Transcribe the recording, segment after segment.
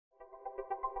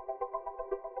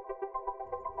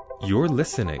You're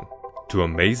listening to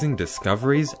Amazing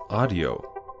Discoveries Audio.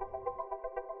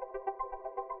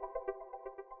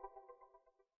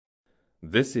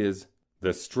 This is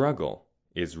The Struggle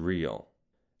is Real,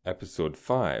 Episode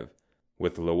 5,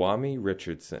 with Lawami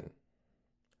Richardson.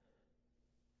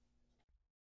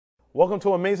 Welcome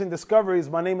to Amazing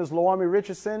Discoveries. My name is Lawami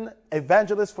Richardson,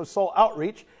 evangelist for Soul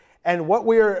Outreach. And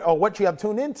what you have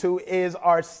tuned into is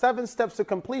our 7 steps to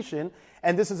completion.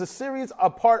 And this is a series, a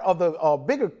part of the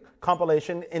bigger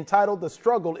compilation entitled The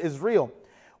Struggle is Real.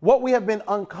 What we have been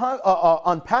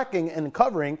unpacking and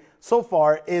covering so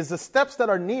far is the steps that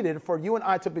are needed for you and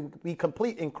I to be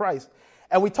complete in Christ.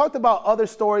 And we talked about other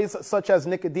stories such as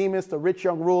Nicodemus, the rich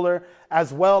young ruler,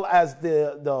 as well as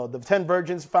the 10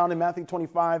 virgins found in Matthew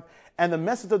 25, and the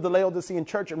message of the Laodicean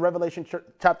church in Revelation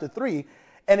chapter 3.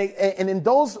 And in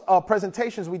those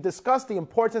presentations, we discussed the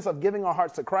importance of giving our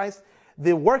hearts to Christ,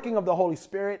 the working of the Holy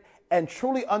Spirit, and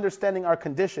truly understanding our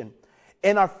condition.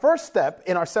 In our first step,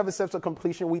 in our 7 steps of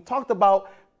completion, we talked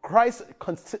about Christ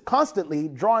constantly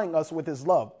drawing us with his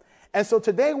love. And so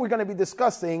today we're going to be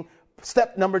discussing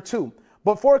step number 2.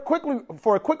 But for a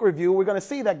quick review, we're going to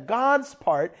see that God's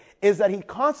part is that he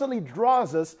constantly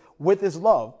draws us with his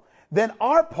love. Then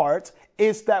our part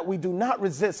is that we do not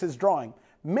resist his drawing.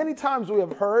 Many times we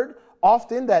have heard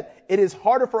often that it is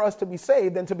harder for us to be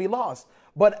saved than to be lost.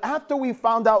 But after we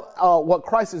found out what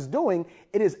Christ is doing,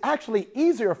 it is actually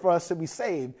easier for us to be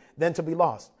saved than to be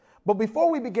lost. But before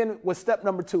we begin with step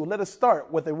number 2, let us start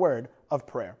with a word of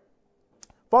prayer.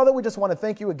 Father, we just want to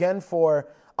thank you again for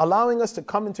allowing us to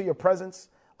come into your presence,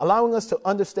 allowing us to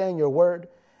understand your word.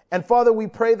 And Father, we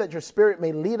pray that your spirit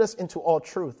may lead us into all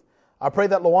truth. I pray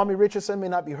that Lawami Richardson may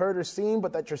not be heard or seen,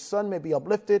 but that your son may be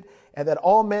uplifted and that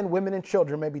all men, women, and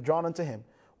children may be drawn unto him.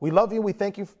 We love you. We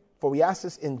thank you, for we ask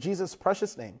this in Jesus'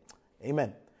 precious name.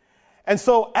 Amen. And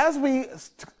so as we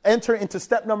enter into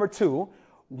step number 2,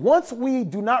 once we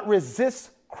do not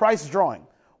resist Christ's drawing,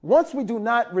 once we do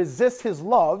not resist his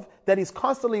love that he's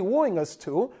constantly wooing us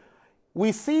to,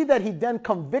 we see that he then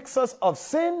convicts us of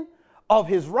sin, of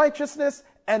his righteousness,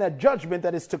 and a judgment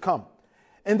that is to come.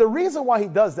 And the reason why he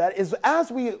does that is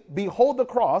as we behold the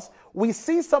cross, we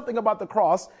see something about the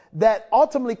cross that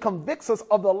ultimately convicts us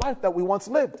of the life that we once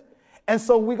lived. And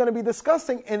so we're going to be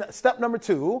discussing in step number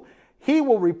 2, he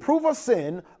will reprove of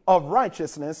sin, of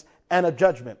righteousness, and a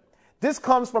judgment. This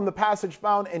comes from the passage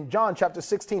found in John chapter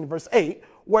 16, verse 8,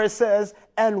 where it says,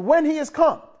 and when he is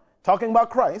come, talking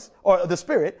about Christ or the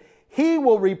Spirit, he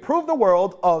will reprove the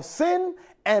world of sin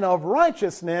and of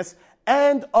righteousness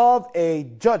and of a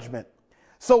judgment.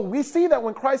 So we see that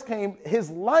when Christ came,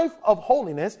 his life of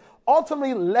holiness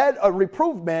ultimately led a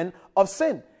reproved men of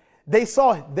sin. They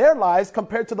saw their lives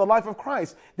compared to the life of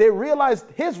Christ. They realized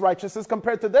his righteousness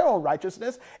compared to their own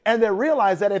righteousness. And they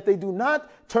realized that if they do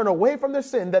not turn away from their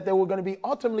sin, that they were going to be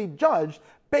ultimately judged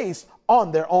based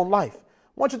on their own life. I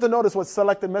want you to notice what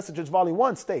Selected Messages Volume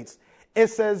 1 states. It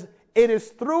says, it is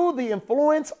through the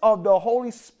influence of the Holy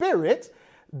Spirit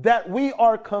that we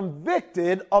are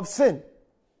convicted of sin.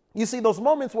 You see, those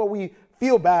moments where we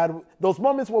feel bad, those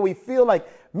moments where we feel like,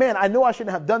 man, I know I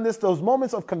shouldn't have done this, those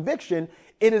moments of conviction,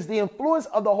 it is the influence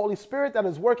of the Holy Spirit that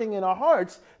is working in our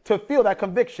hearts to feel that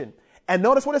conviction. And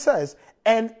notice what it says,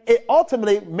 and it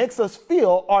ultimately makes us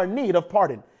feel our need of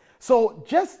pardon. So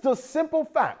just the simple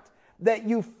fact that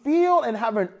you feel and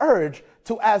have an urge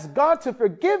to ask God to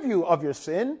forgive you of your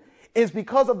sin is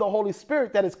because of the Holy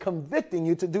Spirit that is convicting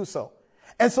you to do so.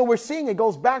 And so we're seeing it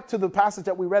goes back to the passage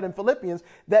that we read in Philippians,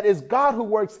 that is God who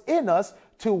works in us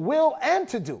to will and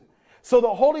to do. So the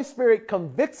Holy Spirit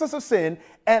convicts us of sin,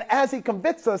 and as he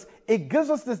convicts us, it gives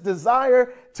us this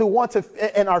desire to want to,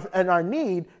 and our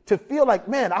need to feel like,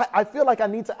 man, I feel like I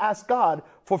need to ask God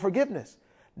for forgiveness.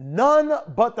 None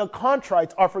but the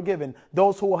contrite are forgiven.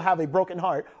 Those who will have a broken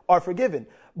heart are forgiven.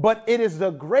 But it is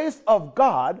the grace of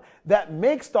God that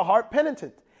makes the heart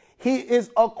penitent. He is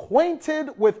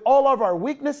acquainted with all of our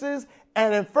weaknesses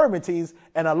and infirmities.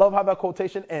 And I love how that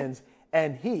quotation ends.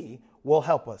 And he will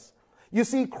help us. You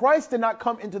see, Christ did not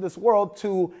come into this world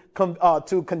to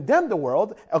condemn the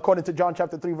world, according to John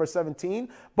chapter 3, verse 17.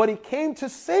 But he came to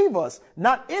save us,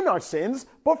 not in our sins,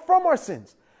 but from our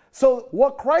sins. So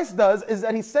what Christ does is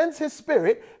that he sends his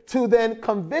Spirit to then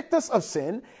convict us of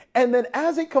sin. And then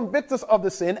as he convicts us of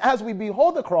the sin, as we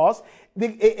behold the cross,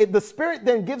 the Spirit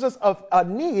then gives us a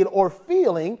need or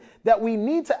feeling that we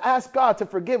need to ask God to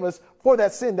forgive us for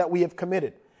that sin that we have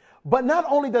committed. But not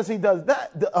only does he does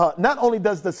that, not only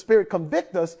does the Spirit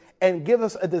convict us and give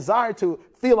us a desire to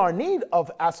feel our need of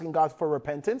asking God for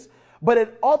repentance, but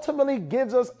it ultimately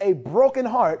gives us a broken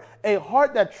heart, a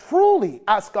heart that truly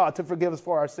asks God to forgive us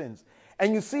for our sins.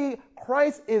 And you see,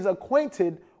 Christ is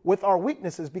acquainted with our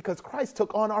weaknesses because Christ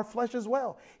took on our flesh as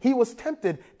well. He was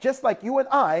tempted just like you and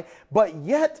I, but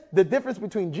yet the difference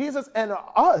between Jesus and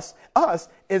us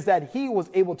is that he was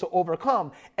able to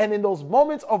overcome. And in those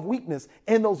moments of weakness,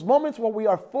 in those moments where we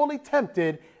are fully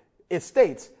tempted, it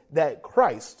states that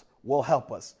Christ will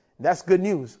help us. That's good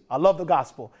news. I love the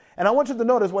gospel. And I want you to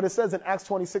notice what it says in Acts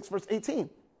 26, verse 18.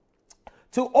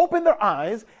 To open their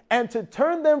eyes and to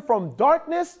turn them from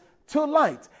darkness to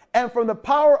light and from the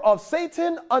power of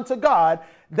Satan unto God,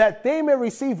 that they may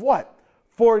receive what?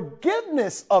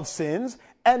 Forgiveness of sins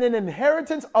and an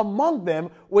inheritance among them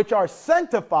which are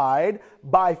sanctified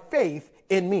by faith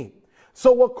in me.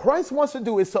 So what Christ wants to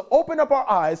do is to open up our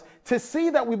eyes to see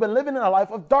that we've been living in a life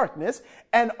of darkness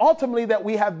and ultimately that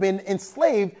we have been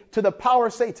enslaved to the power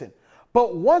of Satan.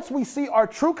 But once we see our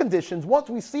true conditions, once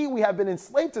we see we have been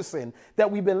enslaved to sin, that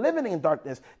we've been living in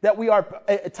darkness, that we are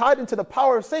tied into the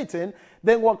power of Satan,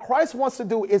 then what Christ wants to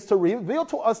do is to reveal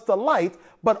to us the light,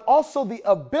 but also the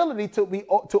ability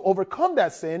to overcome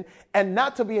that sin and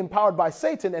not to be empowered by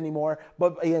Satan anymore,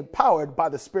 but be empowered by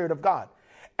the Spirit of God.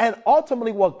 And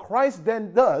ultimately what Christ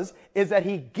then does is that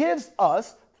he gives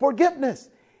us forgiveness.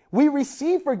 We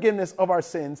receive forgiveness of our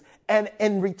sins and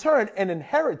in return an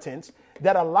inheritance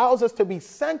that allows us to be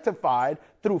sanctified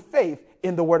through faith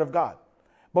in the word of God.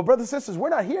 But brothers and sisters, we're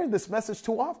not hearing this message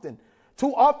too often.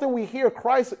 Too often we hear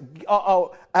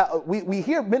we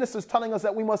hear ministers telling us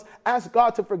that we must ask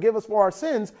God to forgive us for our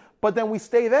sins, but then we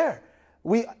stay there.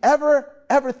 We ever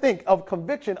think of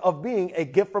conviction of being a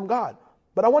gift from God.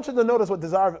 But I want you to notice what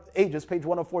Desire of Ages, page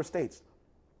 104 states.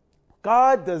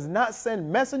 God does not send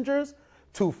messengers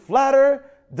to flatter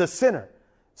the sinner.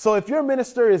 So if your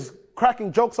minister is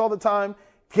cracking jokes all the time,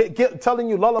 telling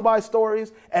you lullaby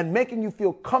stories and making you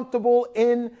feel comfortable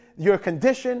in your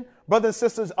condition, brothers and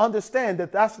sisters, understand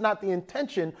that that's not the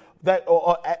intention,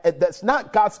 that's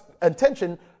not God's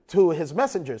intention to his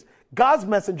messengers. God's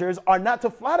messengers are not to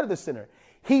flatter the sinner.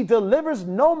 He delivers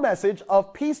no message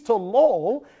of peace to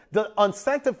lull the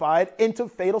unsanctified into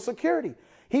fatal security.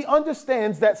 He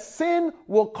understands that sin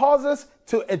will cause us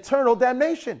to eternal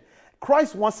damnation.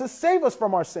 Christ wants to save us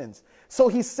from our sins. So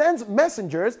he sends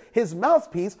messengers, his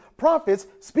mouthpiece, prophets,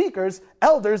 speakers,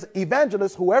 elders,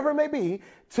 evangelists, whoever it may be,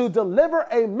 to deliver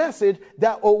a message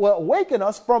that will awaken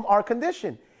us from our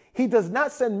condition. He does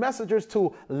not send messengers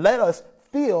to let us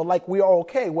feel like we are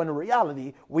okay when in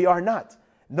reality we are not.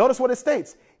 Notice what it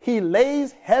states. He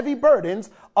lays heavy burdens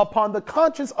upon the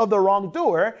conscience of the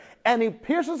wrongdoer, and he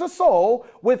pierces the soul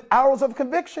with arrows of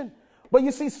conviction. But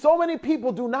you see, so many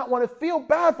people do not want to feel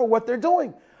bad for what they're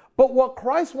doing. But what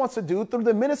Christ wants to do through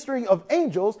the ministry of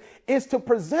angels is to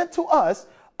present to us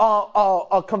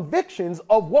convictions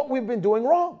of what we've been doing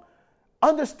wrong,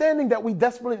 understanding that we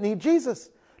desperately need Jesus.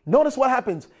 Notice what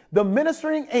happens. The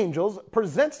ministering angels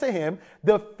presents to him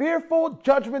the fearful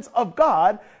judgments of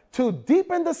God to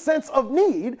deepen the sense of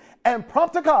need and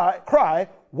prompt a cry,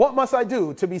 what must I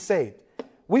do to be saved?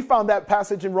 We found that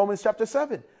passage in Romans chapter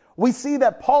 7. We see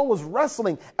that Paul was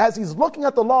wrestling as he's looking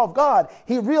at the law of God.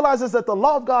 He realizes that the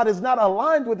law of God is not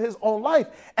aligned with his own life,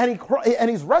 and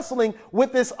he's wrestling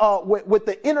with this with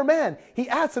the inner man. He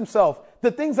asks himself,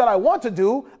 the things that I want to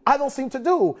do, I don't seem to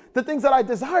do. The things that I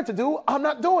desire to do, I'm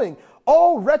not doing.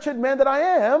 Oh, wretched man that I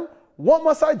am, what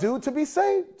must I do to be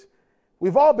saved?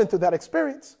 We've all been through that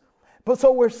experience. But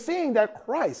so we're seeing that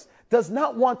Christ does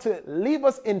not want to leave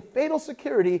us in fatal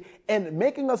security and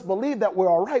making us believe that we're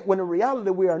all right when in reality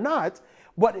we are not.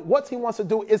 But what he wants to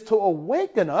do is to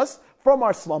awaken us from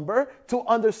our slumber, to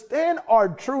understand our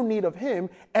true need of him,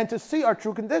 and to see our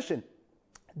true condition.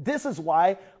 This is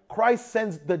why Christ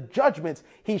sends the judgments.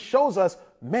 He shows us,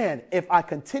 man, if I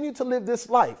continue to live this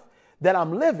life that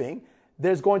I'm living,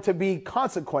 there's going to be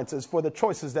consequences for the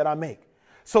choices that I make.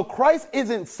 So Christ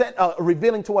isn't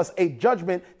revealing to us a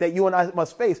judgment that you and I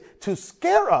must face to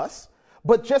scare us,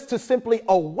 but just to simply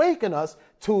awaken us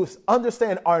to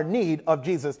understand our need of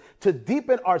Jesus, to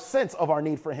deepen our sense of our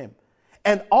need for him,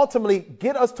 and ultimately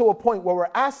get us to a point where we're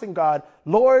asking God,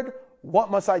 Lord, what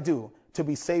must I do to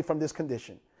be saved from this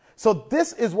condition? So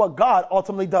this is what God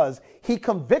ultimately does. He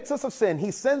convicts us of sin.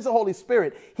 He sends the Holy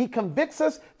Spirit. He convicts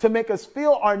us to make us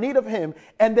feel our need of him.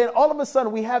 And then all of a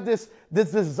sudden we have this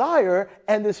desire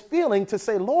and this feeling to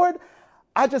say, Lord,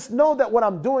 I just know that what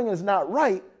I'm doing is not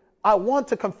right. I want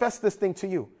to confess this thing to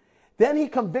you. Then he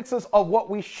convicts us of what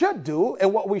we should do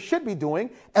and what we should be doing.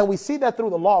 And we see that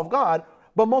through the law of God.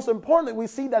 But most importantly, we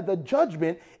see that the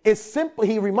judgment is simply,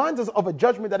 he reminds us of a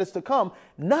judgment that is to come,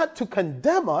 not to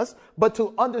condemn us, but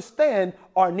to understand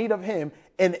our need of him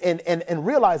and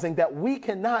realizing that we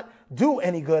cannot do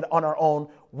any good on our own.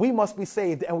 We must be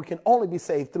saved, and we can only be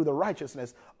saved through the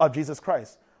righteousness of Jesus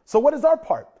Christ. So what is our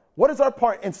part? What is our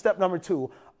part in step number 2?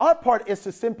 Our part is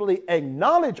to simply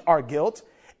acknowledge our guilt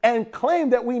and claim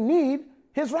that we need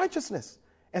his righteousness.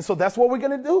 And so that's what we're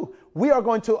going to do. We are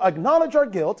going to acknowledge our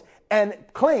guilt and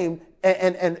claim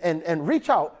and reach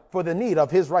out for the need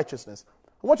of his righteousness.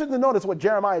 I want you to notice what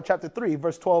Jeremiah chapter 3,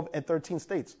 verse 12 and 13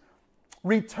 states.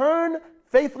 Return,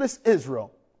 faithless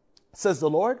Israel, says the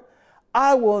Lord.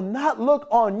 I will not look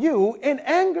on you in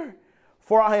anger,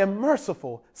 for I am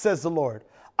merciful, says the Lord.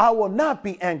 I will not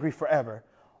be angry forever.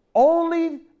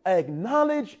 Only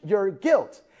acknowledge your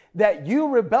guilt that you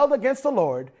rebelled against the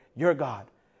Lord, your God.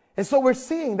 And so we're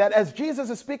seeing that as Jesus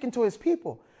is speaking to his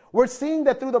people, we're seeing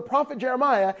that through the prophet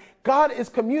Jeremiah, God is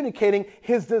communicating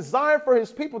his desire for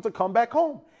his people to come back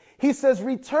home. He says,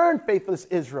 return, faithless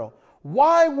Israel.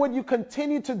 Why would you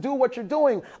continue to do what you're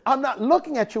doing? I'm not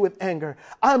looking at you with anger.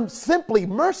 I'm simply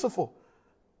merciful.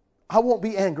 I won't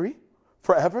be angry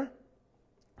forever.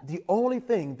 The only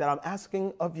thing that I'm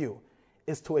asking of you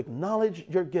is to acknowledge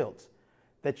your guilt,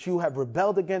 that you have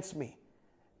rebelled against me,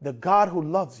 the God who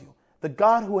loves you, the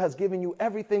God who has given you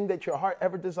everything that your heart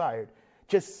ever desired.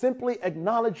 Just simply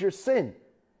acknowledge your sin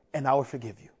and I will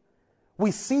forgive you.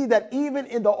 We see that even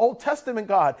in the Old Testament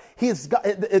God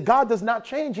does not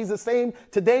change. He's the same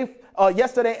today,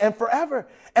 yesterday, and forever.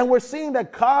 And we're seeing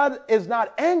that God is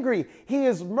not angry. He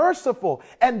is merciful.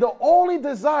 And the only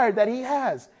desire that he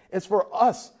has is for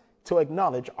us to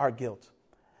acknowledge our guilt.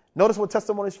 Notice what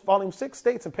Testimonies Volume 6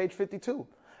 states on page 52.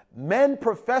 Men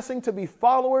professing to be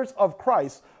followers of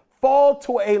Christ fall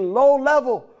to a low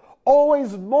level,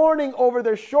 always mourning over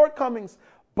their shortcomings,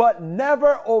 but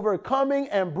never overcoming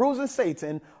and bruising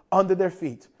Satan under their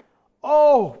feet.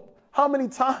 Oh, how many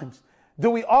times do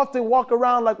we often walk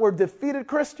around like we're defeated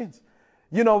Christians?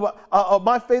 You know,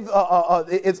 my faith,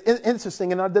 it's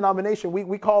interesting in our denomination.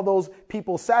 We call those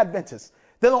people Sadventists.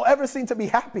 They don't ever seem to be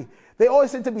happy. They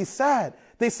always seem to be sad.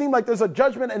 They seem like there's a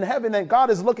judgment in heaven and God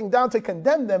is looking down to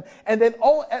condemn them. And then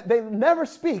they never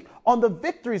speak on the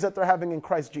victories that they're having in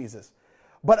Christ Jesus.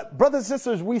 But brothers and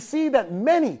sisters, we see that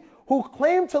many who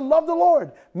claim to love the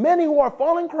Lord, many who are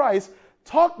following Christ,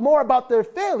 talk more about their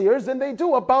failures than they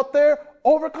do about their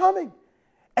overcoming.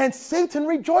 And Satan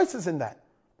rejoices in that.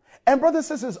 And brothers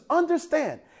and sisters,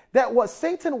 understand that what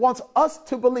Satan wants us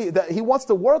to believe, that he wants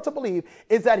the world to believe,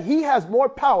 is that he has more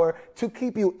power to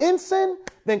keep you in sin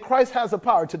than Christ has the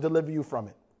power to deliver you from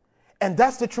it. And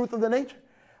that's the truth of the nature.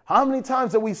 How many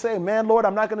times do we say, man, Lord,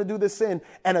 I'm not going to do this sin,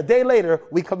 and a day later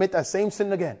we commit that same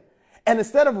sin again? And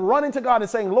instead of running to God and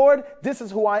saying, Lord, this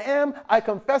is who I am, I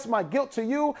confess my guilt to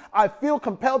you, I feel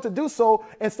compelled to do so,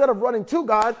 instead of running to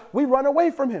God, we run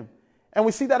away from him. And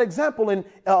we see that example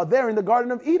there in the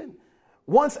Garden of Eden.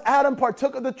 Once Adam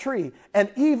partook of the tree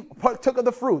and Eve partook of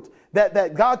the fruit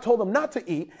that God told them not to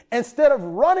eat, instead of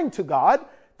running to God,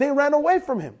 they ran away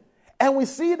from him. And we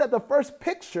see that the first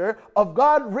picture of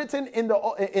God written in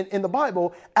the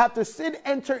Bible after sin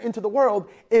entered into the world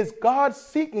is God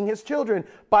seeking his children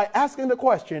by asking the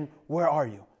question, where are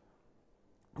you?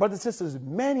 Brothers and sisters,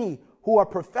 many who are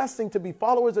professing to be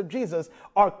followers of Jesus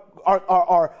are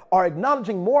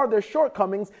acknowledging more of their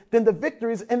shortcomings than the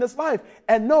victories in this life.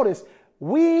 And notice,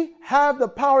 we have the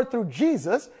power through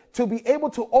Jesus to be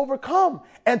able to overcome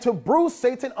and to bruise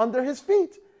Satan under his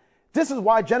feet. This is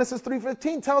why Genesis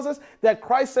 3:15 tells us that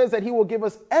Christ says that he will give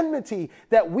us enmity,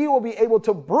 that we will be able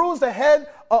to bruise the head,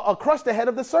 crush the head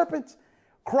of the serpent.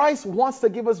 Christ wants to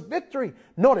give us victory.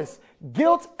 Notice,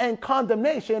 guilt and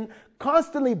condemnation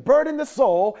constantly burden the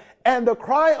soul, and the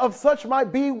cry of such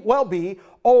might be,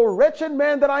 O wretched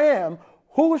man that I am,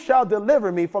 who shall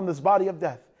deliver me from this body of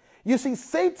death? You see,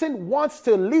 Satan wants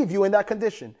to leave you in that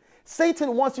condition.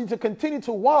 Satan wants you to continue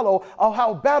to wallow of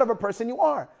how bad of a person you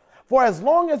are. For as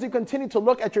long as you continue to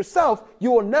look at yourself,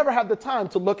 you will never have the time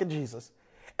to look at Jesus.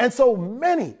 And so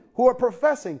many who are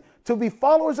professing to be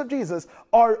followers of Jesus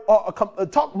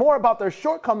talk more about their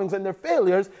shortcomings and their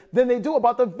failures than they do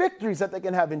about the victories that they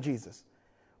can have in Jesus.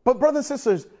 But brothers and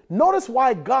sisters, notice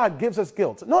why God gives us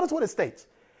guilt. Notice what it states.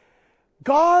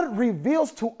 God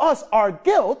reveals to us our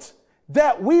guilt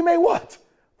that we may what?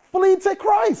 Flee to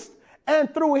Christ,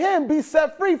 and through him be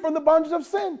set free from the bondage of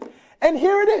sin. And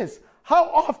here it is. How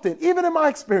often, even in my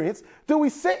experience, do we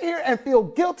sit here and feel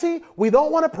guilty? We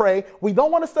don't want to pray. We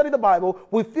don't want to study the Bible.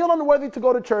 We feel unworthy to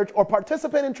go to church or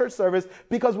participate in church service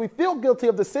because we feel guilty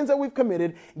of the sins that we've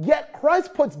committed. Yet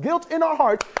Christ puts guilt in our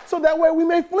hearts so that way we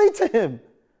may flee to him.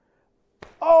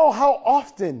 Oh, how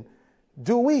often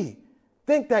do we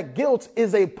think that guilt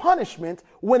is a punishment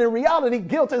when in reality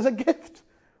guilt is a gift?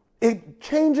 It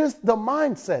changes the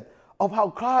mindset of how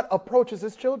God approaches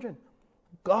his children.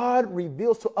 God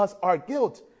reveals to us our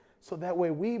guilt so that way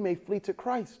we may flee to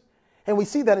Christ. And we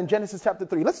see that in Genesis chapter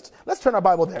 3. Let's turn our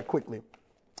Bible there quickly.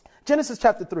 Genesis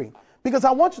chapter 3. Because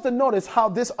I want you to notice how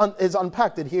this is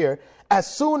unpacked here as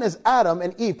soon as Adam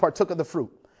and Eve partook of the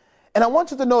fruit. And I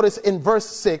want you to notice in verse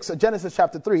 6 of Genesis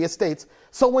chapter 3, it states,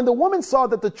 "So when the woman saw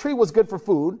that the tree was good for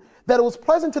food, that it was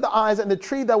pleasant to the eyes, and the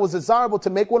tree that was desirable to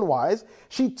make one wise,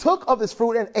 she took of this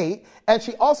fruit and ate, and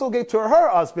she also gave to her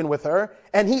husband with her,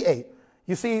 and he ate."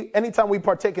 You see, anytime we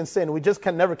partake in sin, we just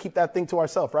can never keep that thing to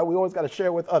ourselves, right? We always got to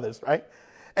share with others, right?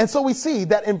 And so we see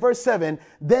that in verse 7,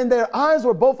 then their eyes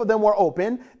were, both of them were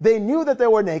open. They knew that they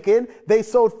were naked. They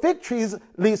sewed fig trees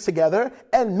leaves together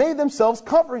and made themselves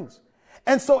coverings.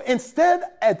 And so instead,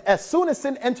 as soon as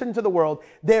sin entered into the world,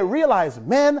 they realized,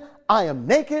 man, I am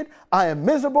naked. I am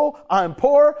miserable. I am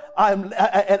poor.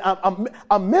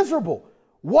 I'm miserable.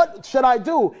 What should I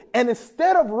do? And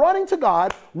instead of running to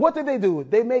God, what did they do?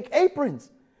 They make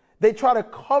aprons. They try to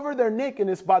cover their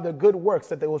nakedness by the good works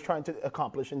that they was trying to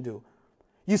accomplish and do.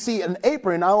 You see, an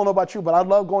apron, I don't know about you, but I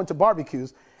love going to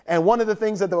barbecues. And one of the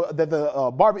things that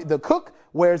the cook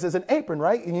wears is an apron,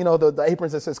 right? And you know, the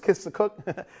aprons that says kiss the cook.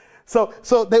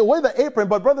 So they wear the apron,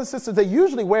 but brothers and sisters, they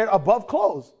usually wear it above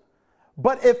clothes.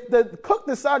 But if the cook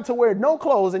decided to wear no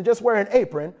clothes and just wear an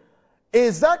apron,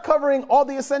 is that covering all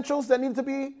the essentials that need to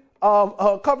be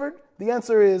covered? The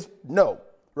answer is no,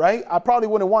 right? I probably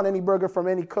wouldn't want any burger from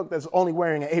any cook that's only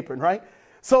wearing an apron, right?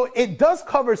 So it does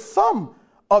cover some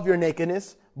of your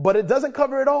nakedness, but it doesn't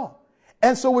cover it all.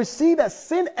 And so we see that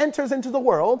sin enters into the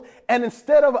world, and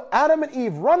instead of Adam and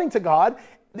Eve running to God,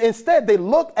 instead they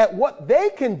look at what they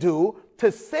can do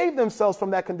to save themselves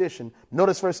from that condition.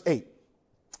 Notice verse 8.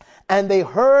 "And they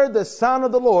heard the sound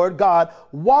of the Lord God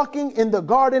walking in the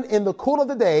garden in the cool of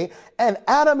the day, and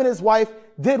Adam and his wife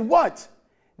did what?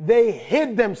 They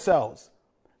hid themselves."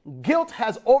 Guilt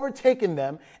has overtaken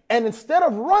them, and instead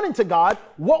of running to God,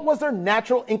 what was their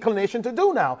natural inclination to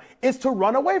do now? Is to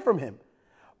run away from him.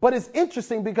 But it's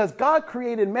interesting because God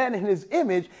created man in his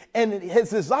image, and his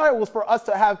desire was for us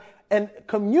to have a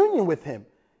communion with him,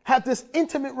 have this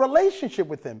intimate relationship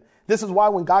with him. This is why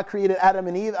when God created Adam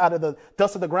and Eve out of the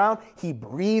dust of the ground, he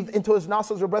breathed into his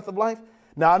nostrils the breath of life.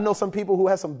 Now, I know some people who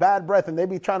have some bad breath, and they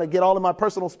be trying to get all in my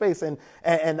personal space, and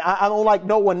I don't like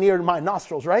no one near my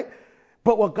nostrils, right?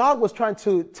 But what God was trying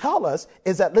to tell us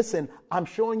is that, listen, I'm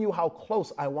showing you how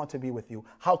close I want to be with you,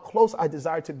 how close I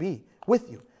desire to be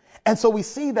with you. And so we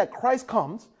see that Christ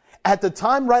comes at the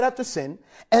time right after sin,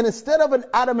 and instead of an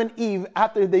Adam and Eve,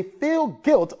 after they feel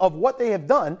guilt of what they have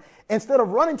done, instead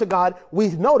of running to God, we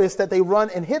notice that they run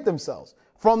and hid themselves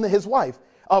from his wife,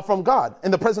 from God,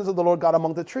 in the presence of the Lord God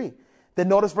among the tree. Then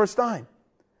notice verse 9.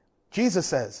 Jesus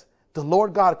says, "The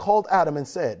Lord God called Adam and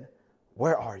said,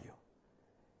 'Where are you?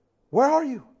 Where are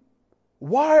you?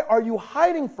 Why are you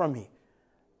hiding from me?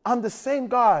 I'm the same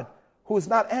God who is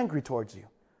not angry towards you.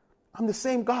 I'm the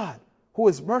same God who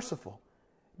is merciful.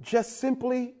 Just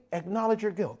simply acknowledge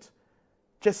your guilt.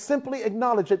 Just simply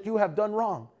acknowledge that you have done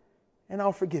wrong, and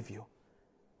I'll forgive you.'"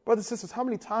 Brothers and sisters, how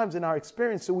many times in our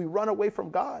experience do we run away from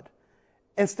God?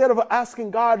 Instead of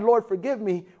asking God, "Lord, forgive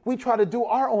me," we try to do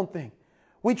our own thing.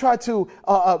 We try to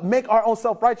make our own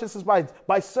self-righteousness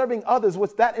by serving others,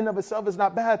 which that in of itself is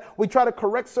not bad. We try to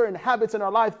correct certain habits in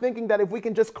our life, thinking that if we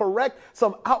can just correct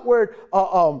some outward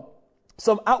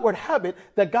habit,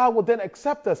 that God will then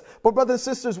accept us. But brothers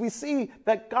and sisters, we see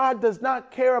that God does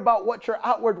not care about what your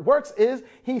outward works is.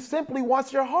 He simply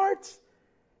wants your heart.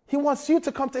 He wants you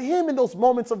to come to him in those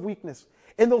moments of weakness,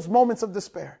 in those moments of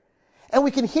despair. And we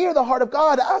can hear the heart of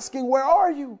God asking, "Where are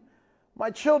you?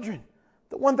 My children,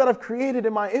 the one that I've created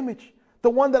in my image, the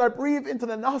one that I breathed into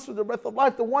the nostrils, the breath of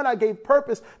life, the one I gave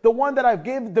purpose, the one that I've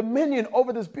gave dominion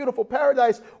over this beautiful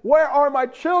paradise. Where are my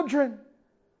children?"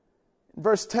 In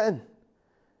verse 10,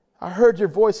 "I heard your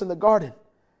voice in the garden,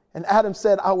 and Adam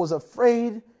said, 'I was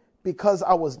afraid because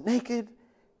I was naked,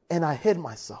 and I hid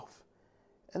myself.'"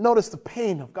 And notice the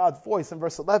pain of God's voice in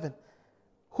verse 11.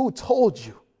 "Who told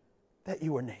you that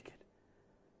you were naked?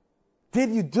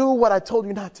 Did you do what I told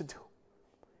you not to do?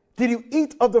 Did you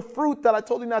eat of the fruit that I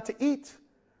told you not to eat?"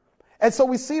 And so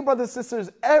we see, brothers and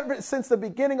sisters, ever since the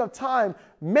beginning of time,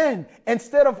 men,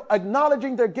 instead of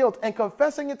acknowledging their guilt and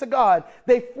confessing it to God,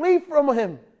 they flee from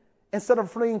him instead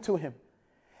of fleeing to him.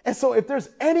 And so if there's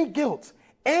any guilt,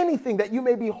 anything that you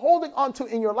may be holding on to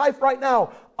in your life right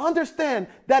now, understand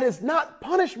that is not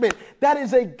punishment. That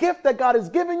is a gift that God has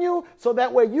given you, so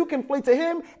that way you can flee to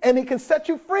him and he can set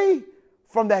you free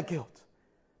from that guilt.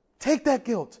 Take that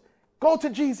guilt. Go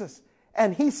to Jesus,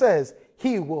 and he says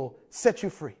he will set you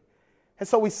free. And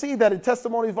so we see that in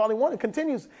Testimonies Volume 1, it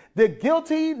continues, "The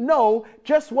guilty know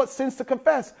just what sins to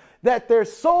confess, that their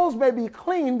souls may be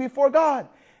clean before God."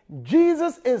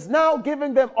 Jesus is now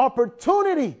giving them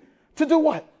opportunity to do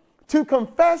what? To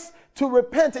confess, to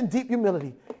repent in deep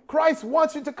humility. Christ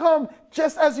wants you to come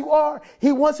just as you are.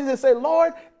 He wants you to say,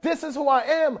 Lord, this is who I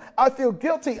am. I feel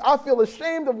guilty. I feel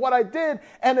ashamed of what I did.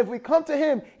 And if we come to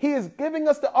him, he is giving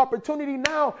us the opportunity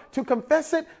now to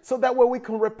confess it so that way we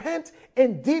can repent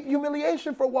in deep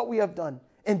humiliation for what we have done,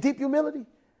 in deep humility.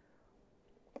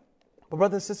 But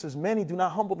brothers and sisters, many do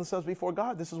not humble themselves before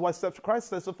God. This is why steps of Christ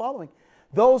says the following.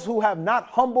 Those who have not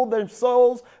humbled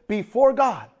themselves before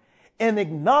God in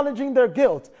acknowledging their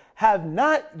guilt have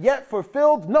not yet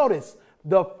fulfilled, notice,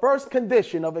 the first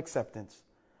condition of acceptance.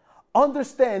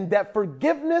 Understand that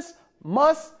forgiveness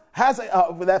has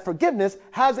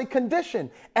a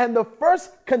condition. And the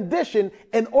first condition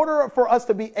in order for us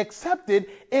to be accepted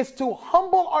is to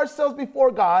humble ourselves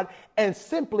before God and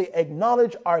simply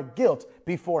acknowledge our guilt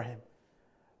before him.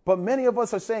 But many of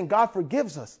us are saying God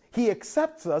forgives us. He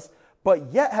accepts us,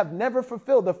 but yet have never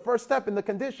fulfilled the first step in the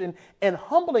condition in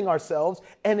humbling ourselves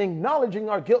and acknowledging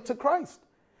our guilt to Christ.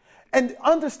 And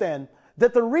understand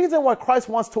that the reason why Christ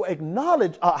wants to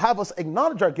have us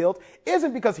acknowledge our guilt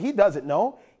isn't because he doesn't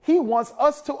know. He wants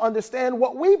us to understand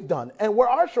what we've done and where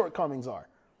our shortcomings are.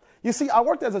 You see, I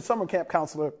worked as a summer camp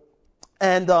counselor,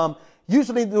 and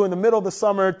usually during the middle of the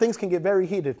summer, things can get very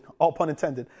heated, all pun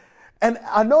intended. And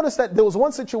I noticed that there was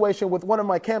one situation with one of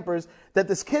my campers that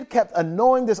this kid kept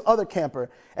annoying this other camper,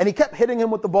 and he kept hitting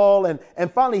him with the ball, and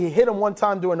finally he hit him one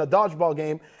time during a dodgeball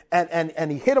game,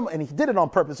 and he hit him, and he did it on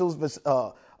purpose.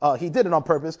 He did it on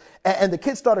purpose, and the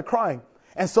kid started crying.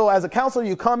 And so as a counselor,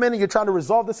 you come in and you're trying to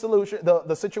resolve the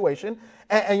situation,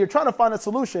 and you're trying to find a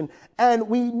solution. And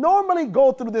we normally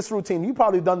go through this routine. You've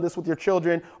probably done this with your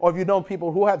children, or if you know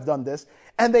people who have done this.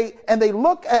 And they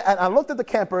look at, and I looked at the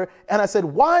camper and I said,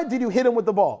 why did you hit him with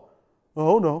the ball?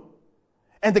 Oh, no.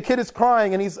 And the kid is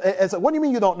crying, and I said, what do you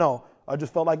mean you don't know? I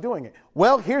just felt like doing it.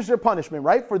 Well, here's your punishment,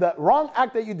 right? For that wrong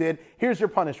act that you did, here's your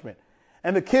punishment.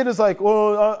 And the kid is like,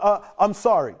 well, I'm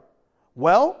sorry.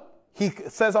 Well, he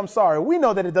says, I'm sorry. We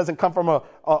know that it doesn't come from a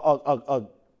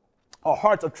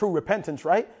heart of true repentance,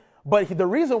 right? But the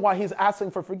reason why he's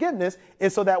asking for forgiveness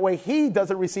is so that way he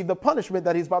doesn't receive the punishment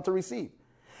that he's about to receive.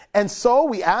 And so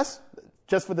we ask,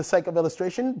 just for the sake of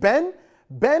illustration, Ben,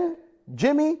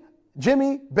 Jimmy,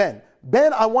 Ben.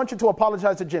 Ben, I want you to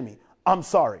apologize to Jimmy. I'm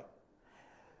sorry.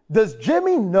 Does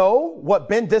Jimmy know what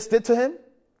Ben just did to him?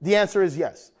 The answer is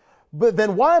yes. But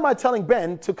then why am I telling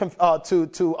Ben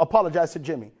to apologize to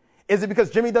Jimmy? Is it because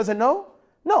Jimmy doesn't know?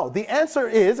 No, the answer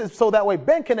is so that way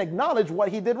Ben can acknowledge what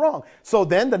he did wrong. So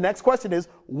then the next question is,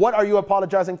 what are you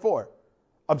apologizing for?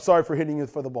 I'm sorry for hitting you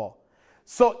for the ball.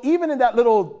 So even in that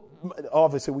little,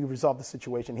 obviously we resolved the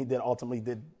situation. He ultimately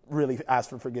did really ask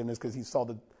for forgiveness because he saw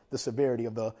the severity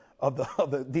of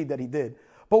the deed that he did.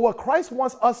 But what Christ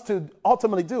wants us to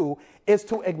ultimately do is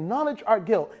to acknowledge our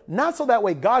guilt, not so that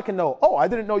way God can know, oh, I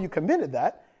didn't know you committed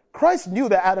that. Christ knew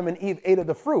that Adam and Eve ate of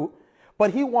the fruit,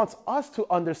 but he wants us to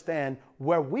understand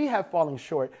where we have fallen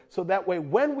short, so that way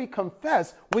when we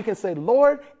confess, we can say,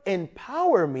 Lord,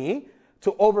 empower me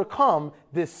to overcome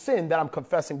this sin that I'm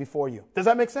confessing before you. Does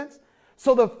that make sense?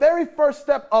 So the very first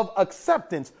step of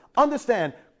acceptance,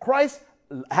 understand, Christ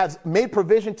has made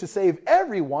provision to save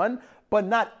everyone, but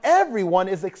not everyone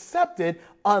is accepted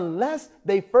unless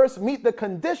they first meet the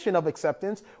condition of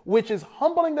acceptance, which is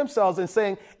humbling themselves and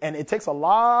saying, and it takes a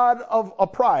lot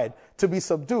of pride to be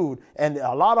subdued and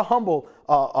a lot of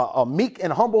a meek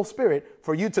and humble spirit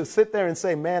for you to sit there and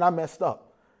say, man, I messed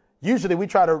up. Usually we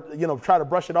try to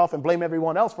brush it off and blame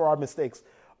everyone else for our mistakes.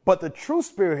 But the true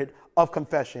spirit of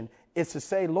confession is to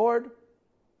say, Lord,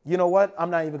 you know what? I'm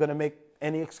not even going to make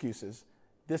any excuses.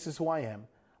 This is who I am.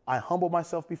 I humble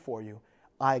myself before you.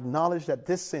 I acknowledge that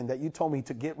this sin that you told me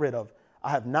to get rid of,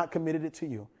 I have not committed it to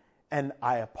you, and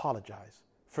I apologize.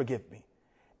 Forgive me.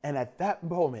 And at that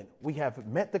moment, we have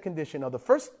met the condition of the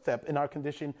first step in our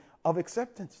condition of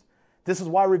acceptance. This is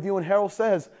why Review and Herald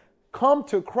says, come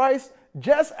to Christ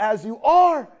just as you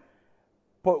are.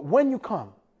 But when you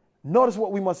come, notice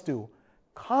what we must do.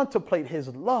 Contemplate his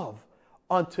love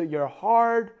until your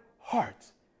hard heart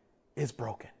is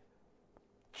broken.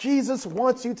 Jesus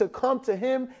wants you to come to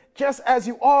him just as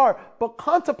you are, but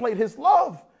contemplate his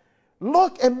love.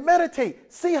 Look and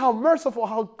meditate. See how merciful,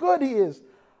 how good he is,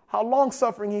 how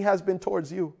long-suffering he has been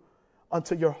towards you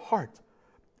until your heart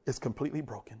is completely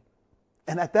broken.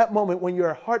 And at that moment, when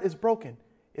your heart is broken,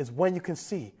 is when you can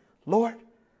see, Lord,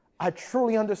 I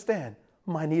truly understand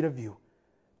my need of you.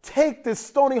 Take this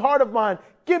stony heart of mine.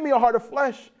 Give me a heart of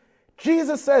flesh.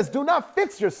 Jesus says, do not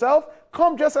fix yourself.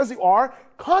 Come just as you are.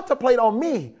 Contemplate on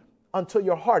me until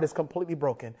your heart is completely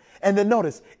broken. And then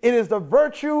notice, it is the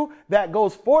virtue that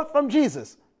goes forth from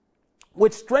Jesus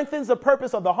which strengthens the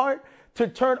purpose of the heart to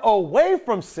turn away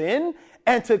from sin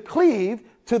and to cleave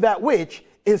to that which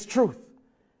is truth.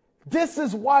 This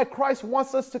is why Christ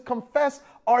wants us to confess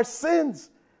our sins,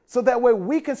 so that way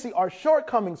we can see our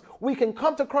shortcomings. We can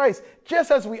come to Christ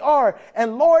just as we are.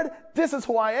 And Lord, this is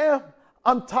who I am.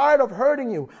 I'm tired of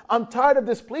hurting you. I'm tired of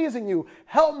displeasing you.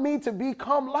 Help me to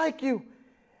become like you.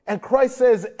 And Christ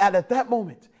says at that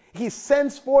moment, he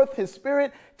sends forth his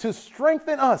Spirit to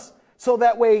strengthen us. So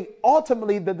that way,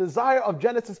 ultimately, the desire of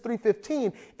Genesis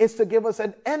 3:15 is to give us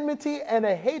an enmity and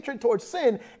a hatred towards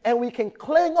sin, and we can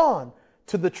cling on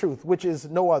to the truth, which is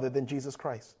no other than Jesus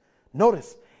Christ.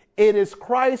 Notice, it is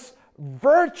Christ's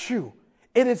virtue.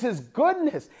 It is his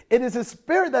goodness. It is his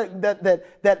Spirit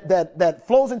that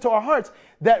flows into our hearts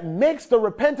that makes the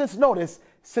repentance, notice,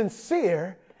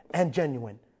 sincere and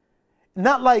genuine.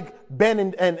 Not like Ben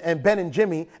and Ben and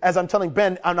Jimmy, as I'm telling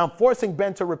Ben, and I'm forcing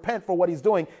Ben to repent for what he's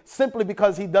doing simply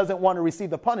because he doesn't want to receive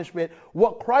the punishment.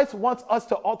 What Christ wants us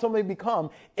to ultimately become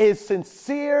is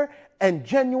sincere and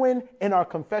genuine in our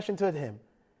confession to him.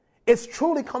 It's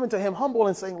truly coming to him humble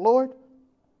and saying, Lord,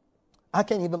 I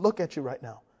can't even look at you right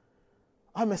now.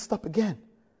 I messed up again.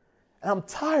 And I'm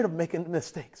tired of making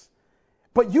mistakes.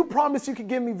 But you promised you could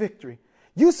give me victory.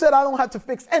 You said I don't have to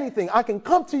fix anything. I can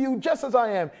come to you just as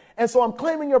I am. And so I'm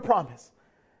claiming your promise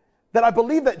that I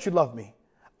believe that you love me.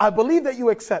 I believe that you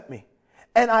accept me.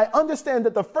 And I understand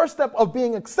that the first step of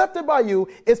being accepted by you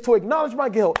is to acknowledge my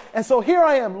guilt. And so here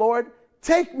I am, Lord.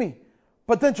 Take me.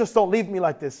 But then just don't leave me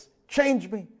like this.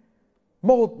 Change me.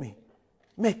 Mold me.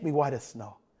 Make me white as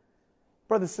snow.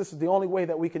 Brothers and sisters, the only way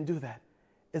that we can do that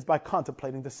is by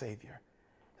contemplating the Savior.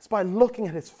 It's by looking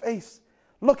at his face,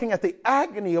 looking at the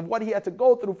agony of what he had to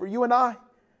go through for you and I.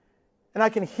 And I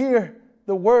can hear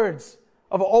the words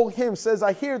of an old hymn says,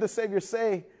 I hear the Savior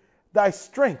say, thy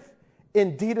strength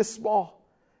indeed is small.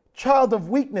 Child of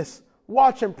weakness,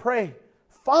 watch and pray.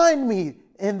 Find me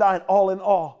in thine all in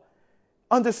all.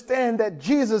 Understand that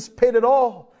Jesus paid it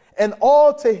all, and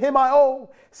all to him I owe.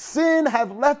 Sin hath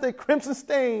left a crimson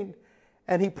stain,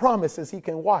 and he promises he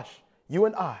can wash you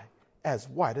and I as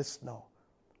white as snow.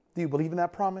 Do you believe in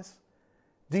that promise?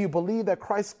 Do you believe that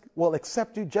Christ will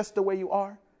accept you just the way you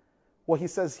are? What he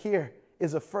says here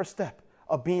is the first step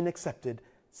of being accepted.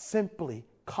 Simply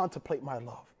contemplate my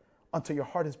love until your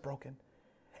heart is broken.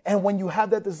 And when you have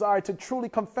that desire to truly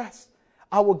confess,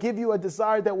 I will give you a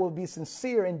desire that will be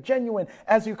sincere and genuine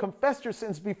as you confess your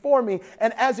sins before me.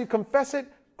 And as you confess it,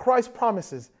 Christ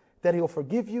promises that he'll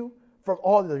forgive you from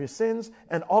all of your sins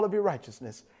and all of your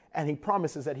righteousness. And he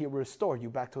promises that he will restore you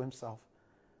back to himself.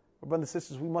 Brothers and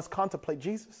sisters, we must contemplate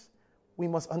Jesus. We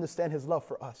must understand his love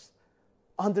for us.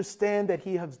 Understand that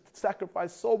he has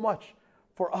sacrificed so much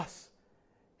for us.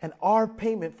 And our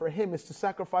payment for him is to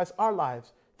sacrifice our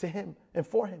lives to him and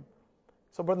for him.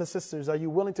 So brothers and sisters, are you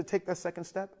willing to take that second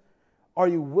step? Are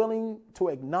you willing to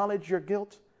acknowledge your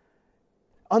guilt?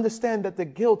 Understand that the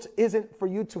guilt isn't for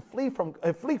you to flee from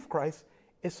Christ.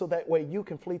 It's so that way you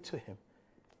can flee to him.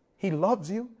 He loves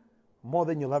you more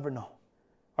than you'll ever know.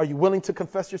 Are you willing to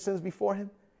confess your sins before him?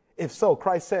 If so,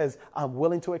 Christ says, I'm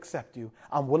willing to accept you.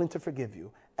 I'm willing to forgive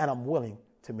you. And I'm willing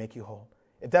to make you whole.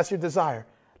 If that's your desire,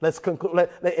 let's conclude.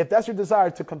 If that's your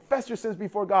desire to confess your sins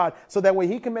before God so that way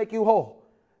he can make you whole,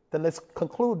 then let's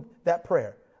conclude that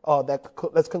prayer.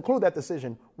 Let's conclude that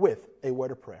decision with a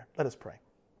word of prayer. Let us pray.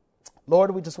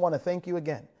 Lord, we just want to thank you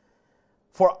again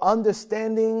for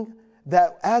understanding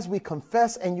that as we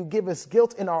confess and you give us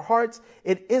guilt in our hearts,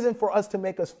 it isn't for us to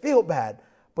make us feel bad,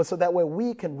 but so that way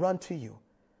we can run to you.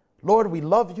 Lord, we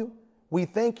love you. We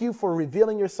thank you for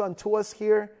revealing your son to us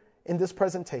here in this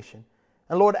presentation.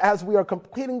 And Lord, as we are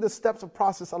completing the steps of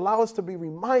process, allow us to be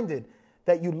reminded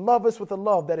that you love us with a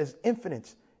love that is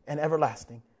infinite and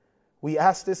everlasting. We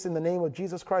ask this in the name of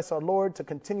Jesus Christ, our Lord, to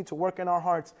continue to work in our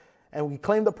hearts. And we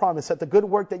claim the promise that the good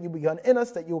work that you've begun in us,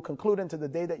 that you will conclude into the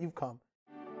day that you've come.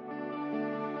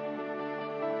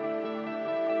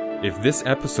 If this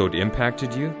episode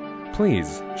impacted you,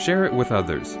 please share it with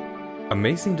others.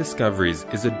 Amazing Discoveries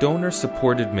is a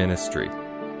donor-supported ministry.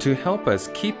 To help us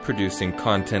keep producing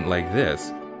content like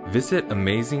this, visit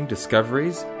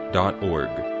amazingdiscoveries.org.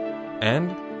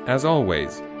 And, as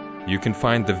always, you can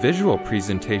find the visual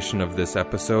presentation of this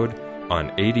episode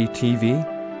on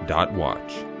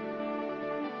adtv.watch.